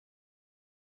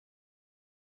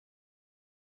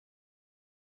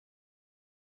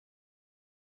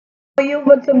Yo,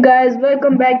 what's up guys,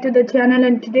 welcome back to the channel,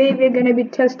 and today we're gonna be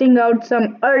testing out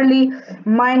some early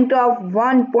Minecraft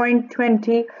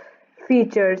 1.20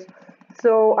 features.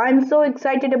 So I'm so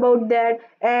excited about that,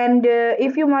 and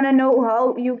if you wanna know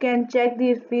how you can check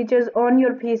these features on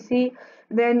your PC,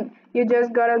 then you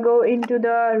just gotta go into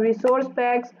the resource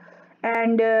packs,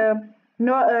 and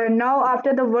no, now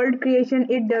after the world creation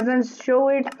it doesn't show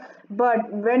it,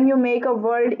 but when you make a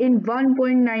world in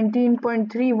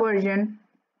 1.19.3 version,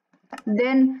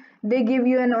 then they give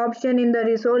you an option in the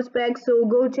resource pack, so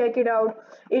go check it out.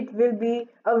 It will be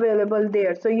available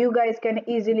there, so you guys can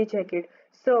easily check it.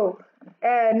 So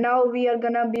now we are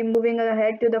gonna be moving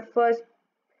ahead to the first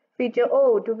feature.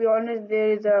 Oh, to be honest,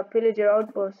 there is a pillager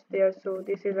outpost there, so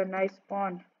this is a nice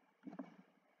spawn.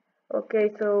 Okay,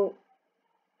 so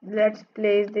let's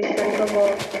place the shulker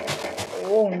box.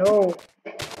 Oh no,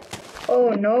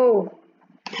 oh no,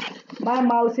 my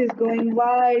mouse is going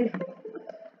wild.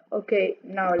 Okay,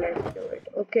 now let's do it.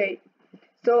 Okay,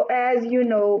 so as you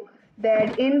know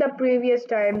that in the previous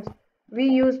times we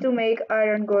used to make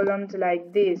iron golems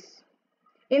like this.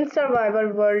 In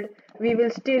survival world we will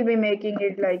still be making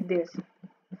it like this.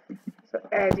 So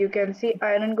as you can see,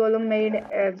 iron golem made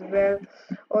as well.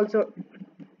 Also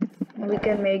we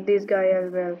can make this guy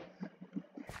as well.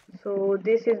 So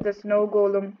this is the snow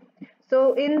golem.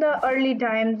 So in the early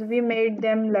times we made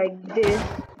them like this.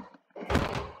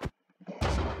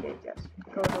 They just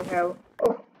go to hell.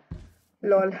 Oh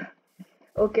lol.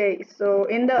 Okay, so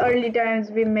in the early times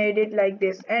we made it like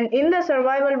this, and in the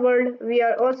survival world we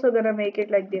are also gonna make it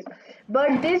like this.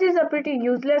 But this is a pretty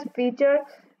useless feature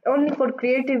only for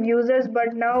creative users,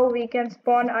 but now we can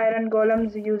spawn iron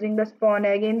golems using the spawn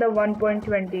egg in the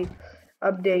 1.20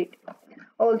 update.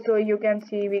 Also you can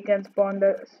see we can spawn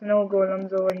the snow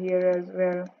golems over here as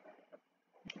well.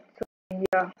 So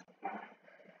yeah,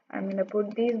 I'm gonna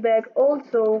put these back.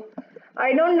 Also,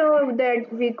 I don't know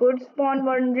that we could spawn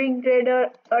Wandering Trader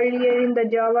earlier in the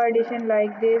Java edition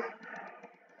like this,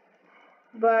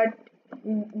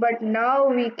 but now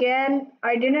we can.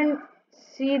 I didn't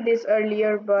see this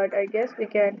earlier, but I guess we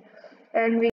can,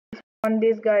 and we can spawn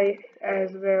this guy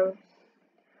as well.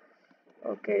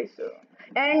 Okay, so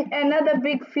and another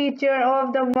big feature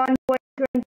of the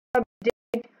 1.20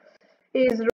 update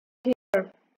is right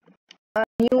here, a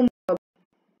new mob.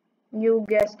 You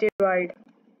guessed it right.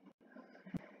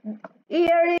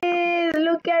 Here he is,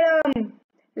 look at him.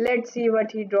 Let's see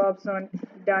what he drops on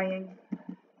dying.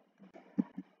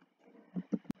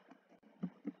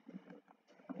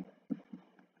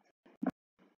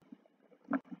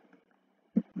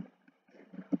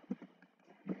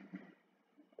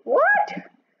 What?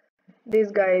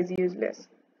 This guy is useless.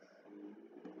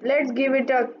 Let's give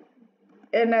it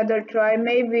another try.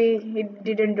 Maybe he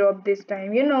didn't drop this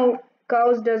time. You know,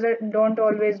 cows don't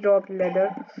always drop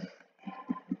leather.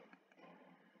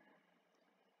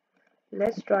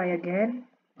 Let's try again,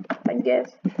 I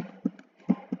guess.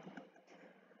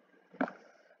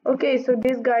 Okay, so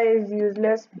this guy is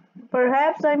useless.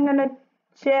 Perhaps I'm gonna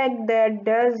check that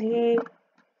does he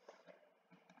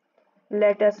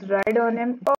let us ride on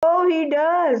him. Oh, he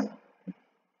does.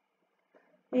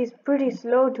 He's pretty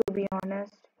slow, to be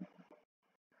honest.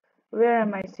 Where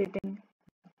am I sitting?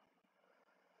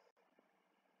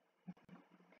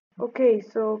 Okay,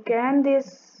 so can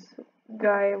this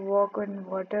guy walk on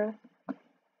water?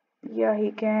 Yeah,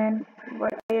 he can,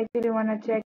 but I actually wanna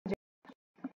check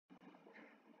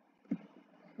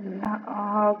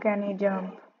how can he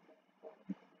jump.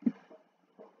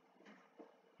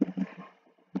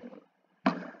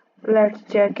 Let's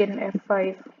check in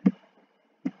F5.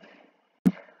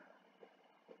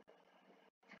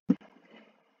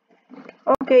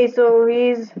 Okay, so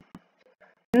he's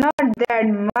not that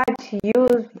much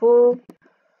useful,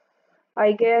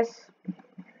 I guess.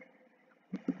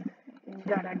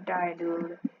 Gonna die,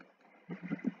 dude.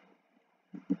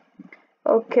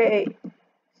 Okay,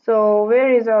 so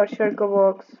where is our shulker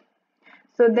box?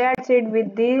 So that's it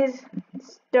with these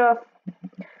stuff.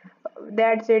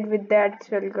 That's it with that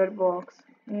shulker box.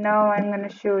 Now I'm gonna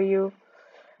show you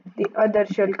the other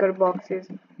shulker boxes.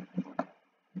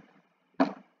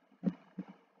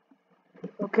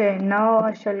 Okay, now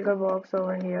a shulker box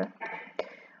over here.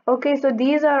 Okay, so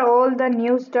these are all the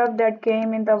new stuff that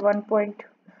came in the 1.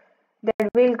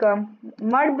 That will come.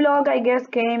 Mud block I guess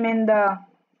came in the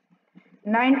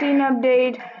 19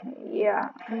 update. Yeah,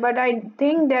 but I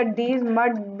think that these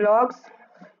mud blocks,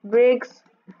 bricks,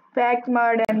 packed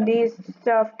mud, and these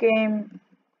stuff came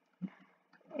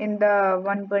in the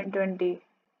 1.20.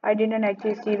 I didn't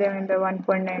actually see them in the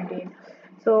 1.19.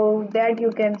 So that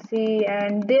you can see,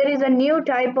 and there is a new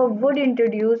type of wood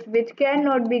introduced which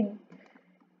cannot be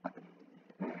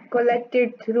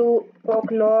collected through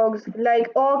oak logs. Like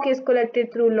oak is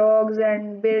collected through logs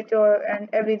and birch and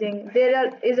everything.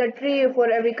 Is a tree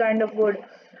for every kind of wood,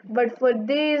 but for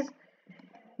these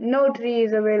no tree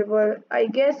is available. I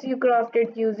guess you craft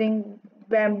it using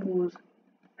bamboos.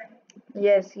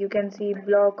 Yes, you can see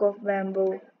block of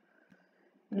bamboo,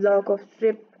 block of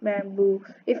stripped bamboo.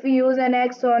 If we use an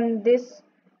axe on this,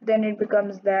 then it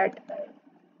becomes that.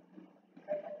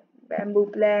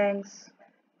 Bamboo planks,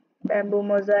 bamboo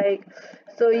mosaic.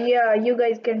 So yeah, you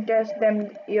guys can test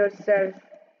them yourself.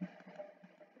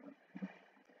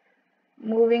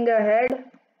 Moving ahead,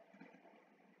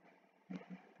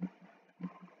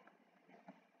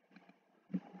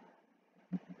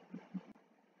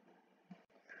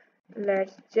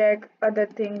 let's check other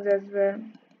things as well.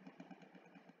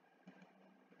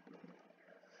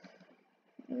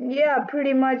 Yeah,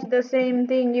 pretty much the same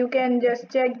thing. You can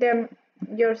just check them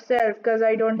yourself because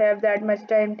I don't have that much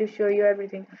time to show you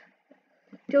everything.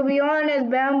 To be honest,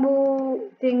 bamboo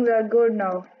things are good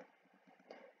now.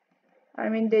 I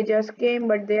mean, they just came,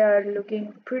 but they are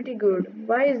looking pretty good.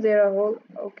 Why is there a hole?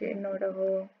 Okay, not a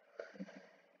hole.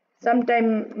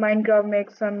 Sometimes Minecraft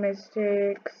makes some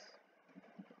mistakes.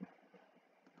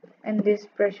 And this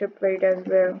pressure plate as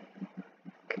well.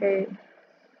 Okay,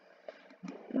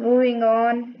 moving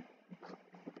on.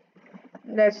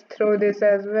 Let's throw this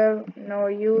as well. No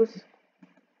use.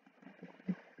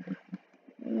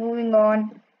 Moving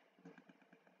on.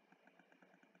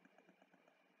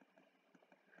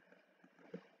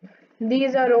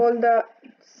 These are all the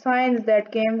signs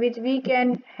that came which we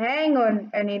can hang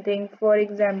on anything. For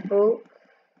example,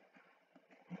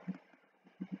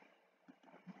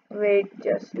 wait,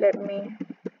 just let me.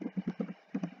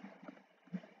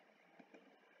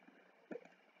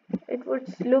 It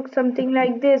would look something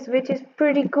like this, which is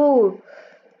pretty cool.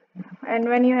 And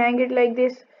when you hang it like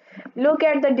this, look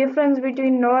at the difference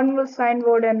between normal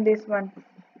signboard and this one.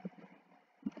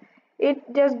 It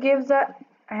just gives a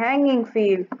hanging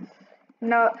feel.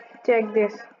 Now check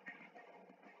this.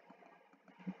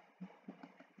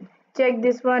 Check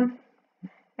this one.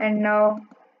 And now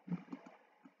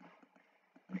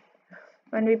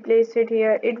when we place it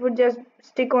here, it would just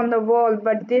stick on the wall,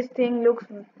 but this thing looks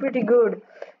pretty good.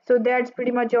 So that's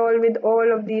pretty much all with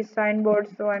all of these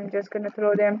signboards. So I'm just gonna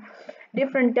throw them.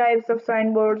 Different types of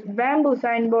signboards. Bamboo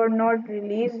signboard not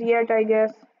released yet, I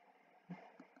guess.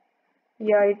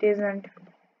 Yeah, it isn't.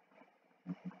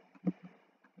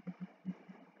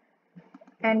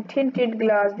 And tinted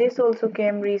glass, this also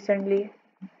came recently.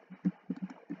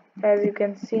 As you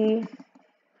can see,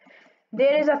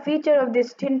 there is a feature of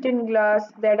this tinted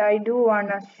glass that I do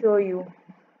wanna show you.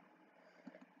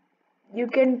 You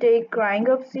can take crying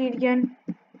obsidian,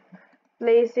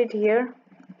 place it here,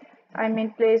 I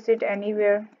mean place it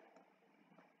anywhere,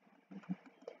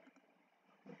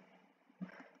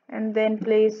 and then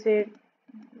place it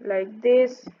like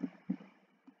this.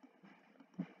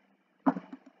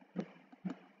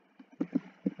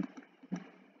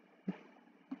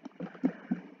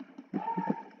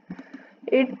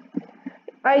 It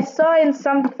I saw in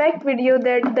some fact video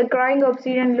that the crying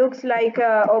obsidian looks like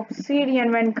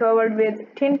obsidian when covered with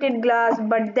tinted glass,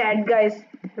 but that guys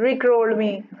rickrolled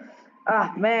me.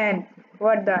 Ah man,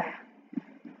 what the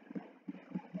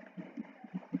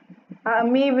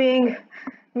me being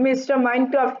Mr.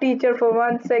 Minecraft teacher for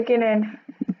 1 second, and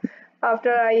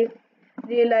after I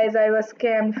realized I was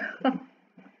scammed.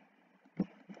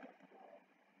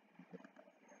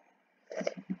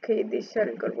 Okay, this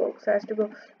shulker box has to go.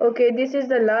 Okay, this is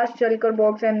the last shulker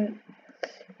box, and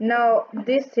now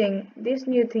this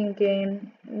new thing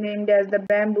came named as the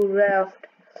bamboo raft,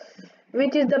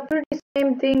 which is the pretty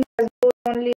same thing as those,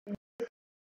 only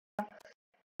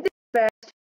this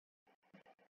fast.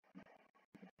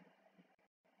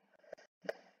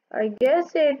 I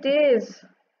guess it is.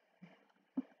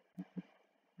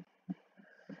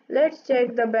 Let's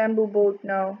check the bamboo boat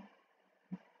now.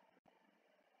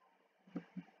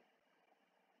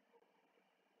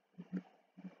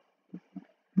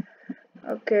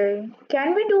 Okay,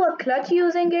 can we do a clutch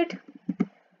using it?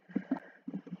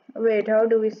 Wait, how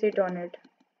do we sit on it?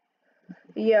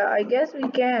 Yeah, I guess we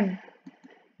can.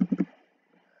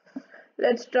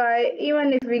 Let's try.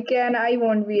 Even if we can, I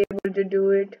won't be able to do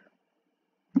it.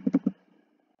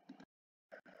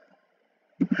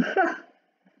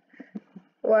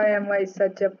 Why am I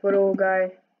such a pro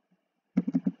guy?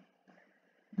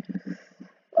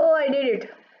 Oh, I did it.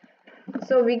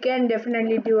 So we can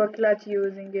definitely do a clutch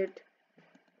using it.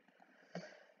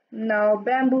 Now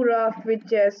bamboo raft,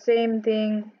 which is same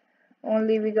thing,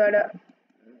 only we gotta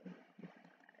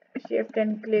shift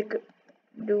and click,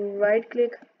 do right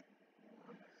click.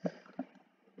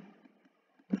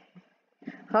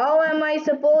 How am I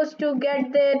supposed to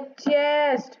get that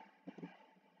chest?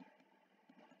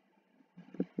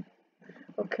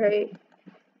 Okay.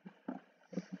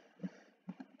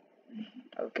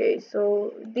 Okay,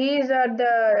 so these are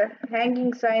the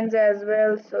hanging signs as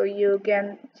well, so you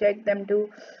can check them too.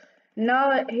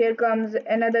 Now here comes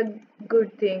another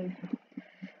good thing.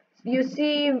 You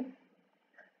see,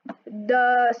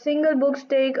 the single books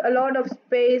take a lot of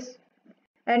space,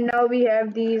 and now we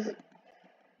have these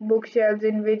bookshelves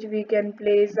in which we can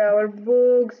place our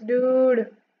books,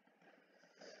 dude,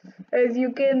 as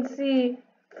you can see.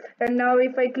 And now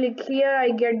if I click here,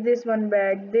 I get this one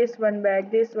back, this one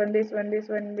back, this one, this one, this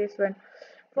one, this one.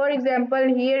 For example,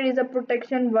 here is a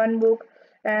protection 1 book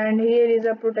and here is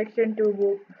a protection 2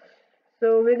 book.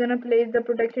 So we're gonna place the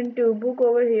protection 2 book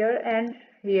over here and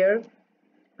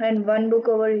 1 book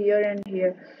over here and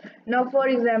here. Now for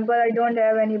example, I don't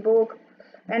have any book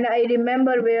and I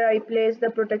remember where I placed the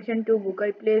protection 2 book.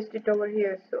 I placed it over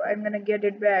here, so I'm gonna get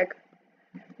it back.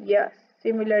 Yes,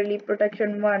 similarly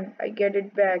protection 1, I get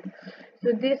it back.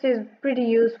 So this is pretty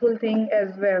useful thing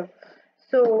as well.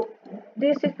 So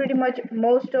this is pretty much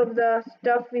most of the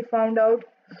stuff we found out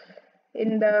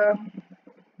in the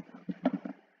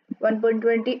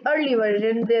 1.20 early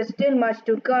version. There's still much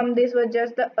to come. This was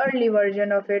just the early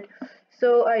version of it.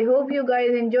 So I hope you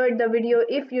guys enjoyed the video.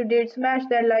 If you did, smash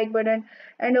that like button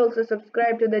and also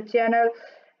subscribe to the channel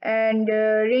and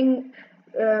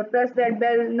press that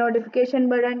bell notification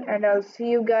button, and I'll see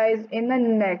you guys in the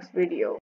next video.